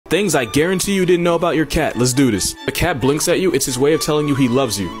Things I guarantee you didn't know about your cat. Let's do this. A cat blinks at you, it's his way of telling you he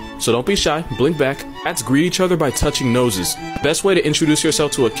loves you. So don't be shy, blink back. Cats greet each other by touching noses. The best way to introduce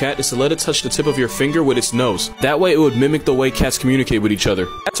yourself to a cat is to let it touch the tip of your finger with its nose. That way it would mimic the way cats communicate with each other.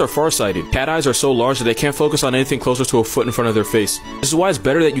 Cats are farsighted. Cat eyes are so large that they can't focus on anything closer to a foot in front of their face. This is why it's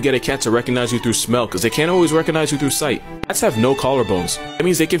better that you get a cat to recognize you through smell, because they can't always recognize you through sight. Cats have no collarbones. That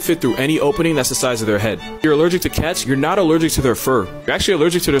means they can fit through any opening that's the size of their head. If you're allergic to cats, you're not allergic to their fur. You're actually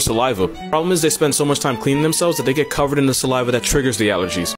allergic to their saliva. The problem is they spend so much time cleaning themselves that they get covered in the saliva that triggers the allergies.